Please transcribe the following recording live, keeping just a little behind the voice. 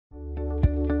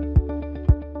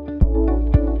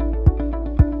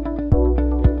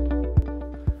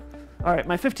All right,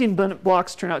 my 15-minute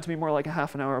blocks turn out to be more like a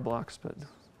half-an-hour blocks, but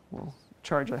we'll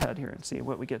charge ahead here and see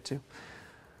what we get to.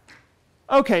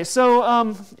 Okay, so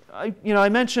I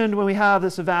mentioned when we have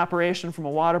this evaporation from a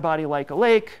water body like a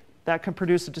lake, that can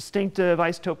produce a distinctive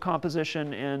isotope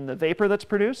composition in the vapor that's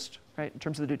produced, right, in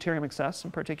terms of the deuterium excess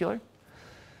in particular.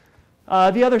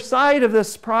 The other side of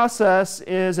this process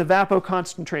is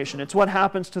evapoconcentration. It's what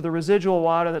happens to the residual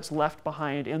water that's left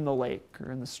behind in the lake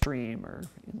or in the stream or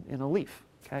in a leaf.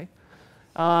 Okay?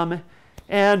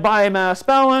 And by mass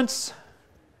balance,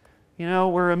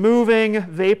 we're removing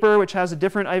vapor which has a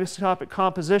different isotopic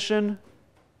composition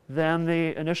than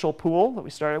the initial pool that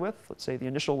we started with, let's say the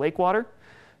initial lake water.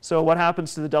 So what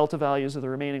happens to the delta values of the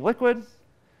remaining liquid?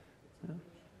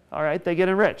 All right, they get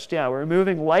enriched. Yeah, we're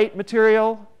removing light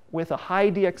material with a high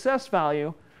DXS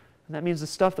value, and that means the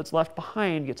stuff that's left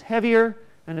behind gets heavier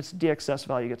and its DXS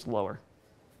value gets lower.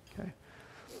 Okay.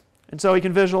 And so we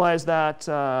can visualize that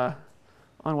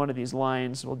on one of these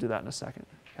lines. We'll do that in a second.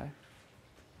 Okay.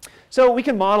 So we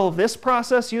can model this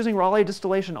process using Rayleigh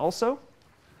distillation also.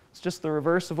 It's just the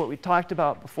reverse of what we talked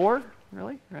about before,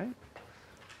 really, right?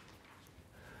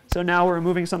 So now we're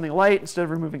removing something light instead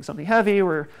of removing something heavy.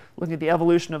 We're looking at the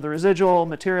evolution of the residual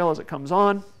material as it comes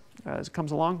along.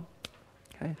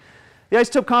 Okay. The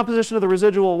isotope composition of the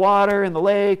residual water in the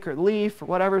lake or the leaf or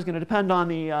whatever is going to depend on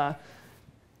a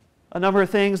number of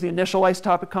things. The initial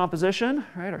isotopic composition,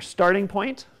 right, our starting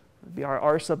point would be our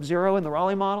R sub 0 in the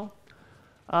Rayleigh model.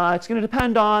 It's going to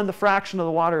depend on the fraction of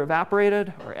the water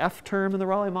evaporated, or F term in the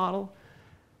Rayleigh model.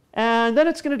 And then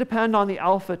it's going to depend on the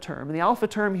alpha term. And the alpha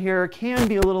term here can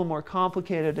be a little more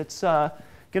complicated. It's going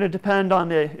to depend on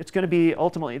it's going to be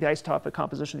ultimately the isotopic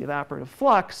composition of the evaporative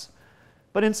flux.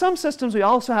 But in some systems, we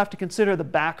also have to consider the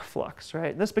back flux,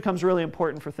 right? And this becomes really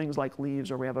important for things like leaves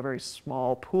where we have a very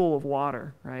small pool of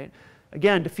water, right?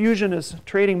 Again, diffusion is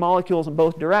trading molecules in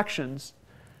both directions.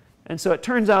 And so it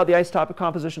turns out the isotopic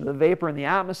composition of the vapor in the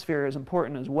atmosphere is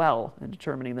important as well in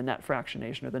determining the net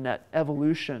fractionation or the net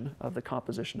evolution of the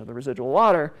composition of the residual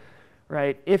water,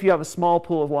 right? If you have a small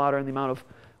pool of water and the amount of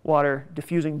water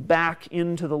diffusing back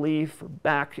into the leaf or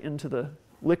back into the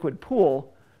liquid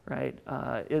pool, right,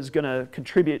 is going to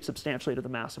contribute substantially to the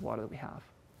mass of water that we have.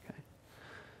 Okay.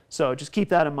 So just keep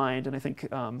that in mind, and I think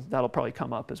that'll probably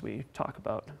come up as we talk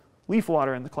about leaf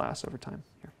water in the class over time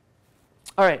here.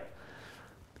 All right.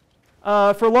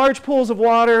 For large pools of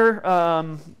water,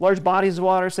 large bodies of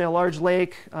water, say a large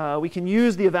lake, we can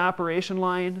use the evaporation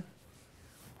line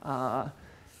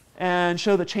and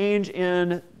show the change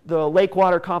in the lake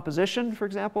water composition, for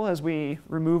example, as we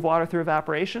remove water through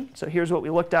evaporation. So here's what we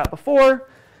looked at before.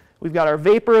 We've got our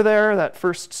vapor there, that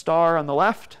first star on the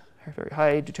left, very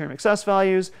high deuterium excess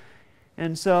values.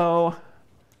 And so,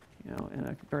 in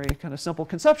a very kind of simple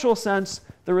conceptual sense,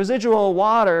 the residual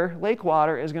water, lake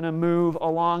water, is going to move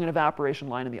along an evaporation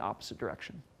line in the opposite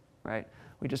direction, right?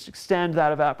 We just extend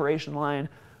that evaporation line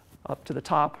up to the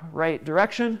top right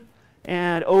direction.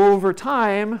 And over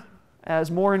time, as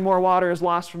more and more water is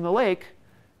lost from the lake,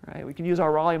 right, we can use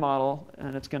our Rayleigh model,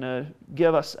 and it's going to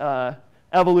give us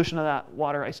evolution of that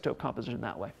water isotope composition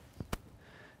that way.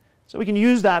 So we can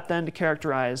use that then to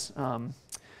characterize the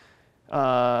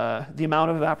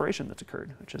amount of evaporation that's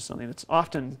occurred, which is something that's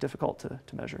often difficult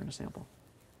to measure in a sample.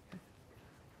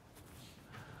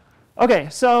 Okay,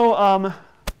 so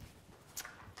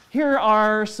here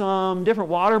are some different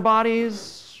water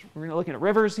bodies. We're going to look at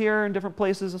rivers here in different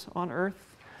places on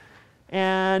Earth.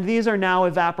 And these are now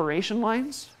evaporation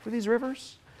lines for these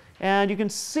rivers. And you can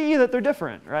see that they're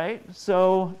different, right?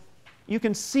 So you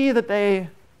can see that they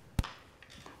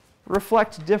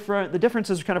reflect the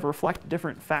differences kind of reflect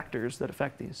different factors that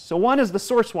affect these. So one is the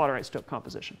source water isotope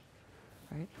composition,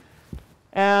 right?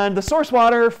 And the source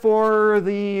water for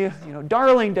the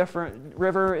Darling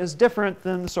River is different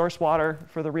than the source water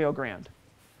for the Rio Grande,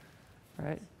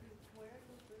 right?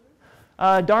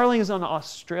 Darling is in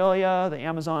Australia, the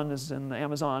Amazon is in the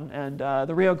Amazon, and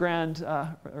the Rio Grande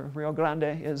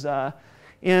is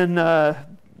in the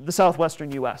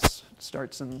southwestern US. It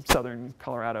starts in southern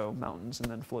Colorado mountains and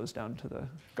then flows down to the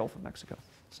Gulf of Mexico.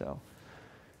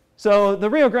 So the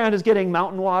Rio Grande is getting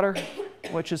mountain water,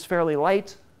 which is fairly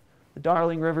light. The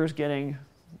Darling River is getting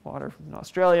water from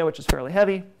Australia, which is fairly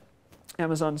heavy.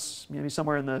 Amazon's maybe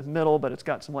somewhere in the middle, but it's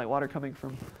got some light water coming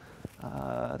from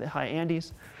the high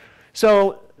Andes.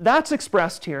 So that's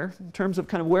expressed here in terms of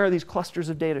kind of where these clusters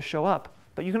of data show up.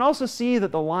 But you can also see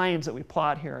that the lines that we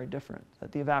plot here are different,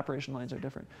 that the evaporation lines are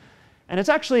different. And it's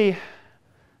actually,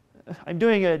 I'm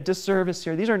doing a disservice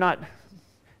here.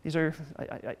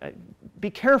 Be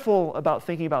careful about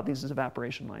thinking about these as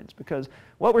evaporation lines, because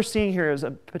what we're seeing here is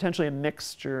potentially a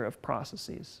mixture of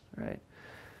processes, right?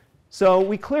 So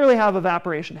we clearly have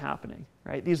evaporation happening,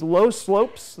 right? These low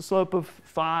slopes, the slope of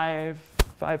 5,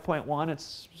 5.1,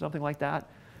 it's something like that.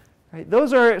 Right?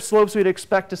 Those are slopes we'd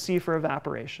expect to see for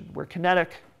evaporation, where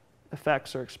kinetic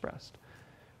effects are expressed.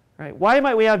 Right? Why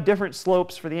might we have different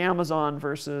slopes for the Amazon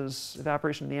versus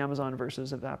evaporation in the Amazon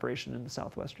versus evaporation in the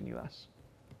southwestern US?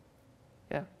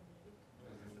 Yeah.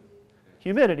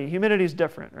 Humidity. Humidity is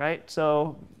different, right?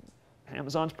 So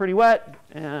Amazon's pretty wet,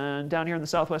 and down here in the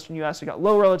southwestern US, we've got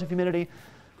low relative humidity,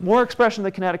 more expression of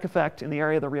the kinetic effect in the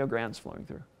area the Rio Grande's flowing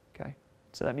through. Okay?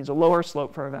 So that means a lower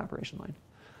slope for our evaporation line.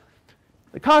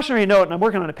 The cautionary note, and I'm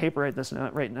working on a paper on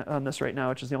this right now,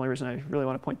 which is the only reason I really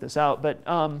want to point this out, but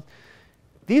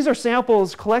these are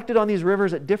samples collected on these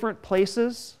rivers at different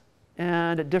places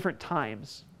and at different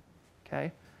times.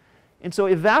 Okay? And so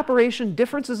evaporation,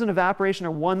 differences in evaporation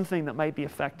are one thing that might be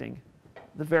affecting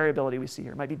the variability we see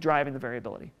here, might be driving the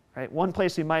variability. Right? One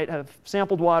place we might have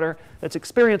sampled water that's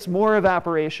experienced more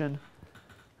evaporation,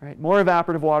 right? More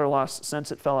evaporative water loss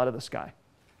since it fell out of the sky.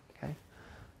 Okay?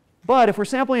 But if we're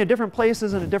sampling at different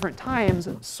places and at different times,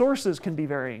 sources can be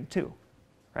varying too.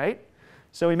 Right?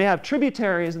 So we may have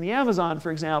tributaries in the Amazon,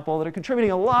 for example, that are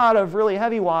contributing a lot of really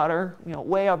heavy water,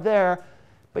 way up there.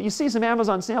 But you see some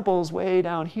Amazon samples way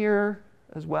down here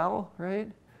as well, right?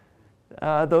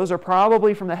 Those are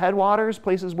probably from the headwaters,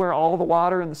 places where all the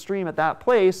water in the stream at that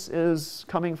place is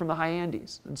coming from the high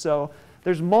Andes. And so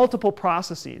there's multiple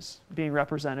processes being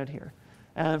represented here.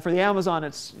 And for the Amazon,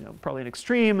 it's probably an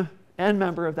extreme end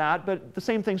member of that, but the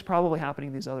same thing's probably happening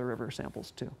in these other river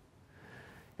samples too.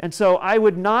 And so I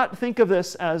would not think of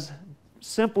this as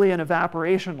simply an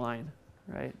evaporation line,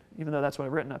 right? Even though that's what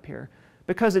I've written up here,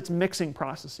 because it's mixing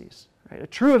processes. Right? A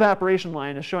true evaporation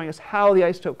line is showing us how the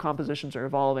isotope compositions are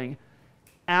evolving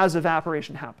as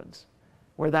evaporation happens,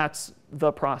 where that's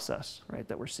the process, right,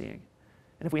 that we're seeing.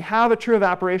 And if we have a true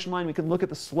evaporation line, we can look at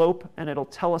the slope, and it'll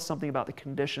tell us something about the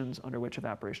conditions under which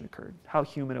evaporation occurred, how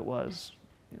humid it was,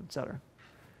 et cetera.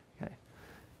 Okay.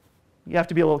 You have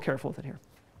to be a little careful with it here.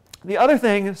 The other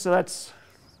thing, so that's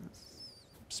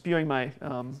spewing my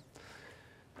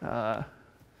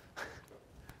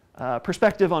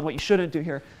perspective on what you shouldn't do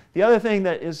here. The other thing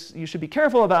that you should be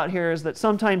careful about here is that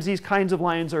sometimes these kinds of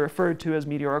lines are referred to as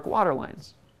meteoric water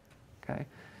lines. Okay?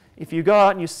 If you go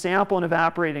out and you sample an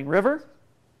evaporating river,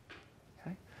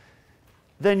 okay,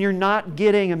 then you're not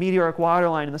getting a meteoric water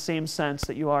line in the same sense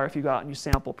that you are if you go out and you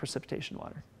sample precipitation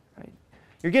water. Right?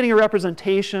 You're getting a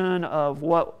representation of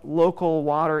what local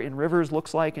water in rivers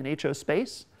looks like in HO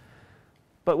space,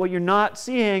 but what you're not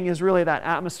seeing is really that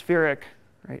atmospheric.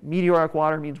 Right? Meteoric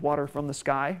water means water from the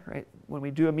sky. Right? When we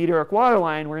do a meteoric water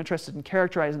line, we're interested in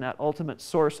characterizing that ultimate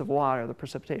source of water, the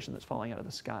precipitation that's falling out of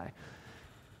the sky.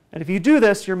 And if you do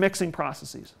this, you're mixing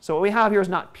processes. So what we have here is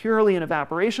not purely an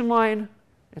evaporation line.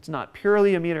 It's not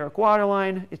purely a meteoric water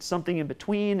line. It's something in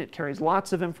between. It carries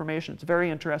lots of information. It's very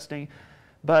interesting.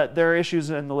 But there are issues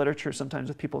in the literature sometimes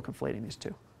with people conflating these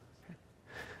two. Okay.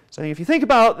 So if you think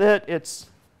about that, it's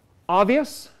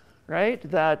obvious, right,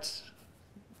 that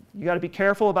you got to be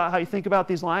careful about how you think about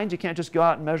these lines. You can't just go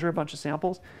out and measure a bunch of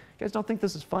samples. You guys don't think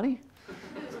this is funny?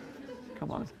 Come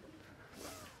on.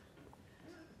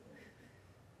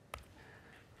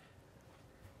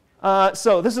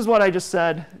 So this is what I just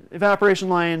said. Evaporation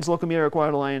lines, local meteoric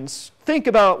water lines. Think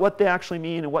about what they actually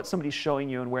mean and what somebody's showing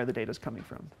you and where the data is coming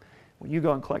from. When you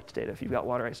go and collect data, if you've got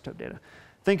water isotope data,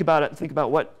 think about it and think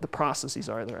about what the processes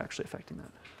are that are actually affecting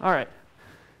that. All right.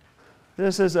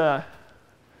 This is a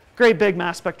great big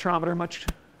mass spectrometer, much,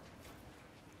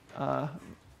 well,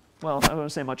 I don't want to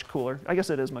say much cooler. I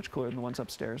guess it is much cooler than the ones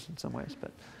upstairs in some ways.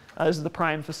 But this is the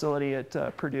prime facility at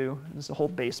Purdue. This is a whole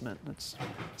basement. It's the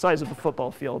size of a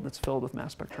football field that's filled with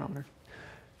mass spectrometer.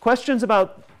 Questions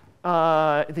about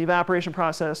the evaporation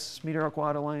process, meteoric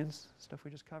water lines, stuff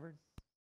we just covered?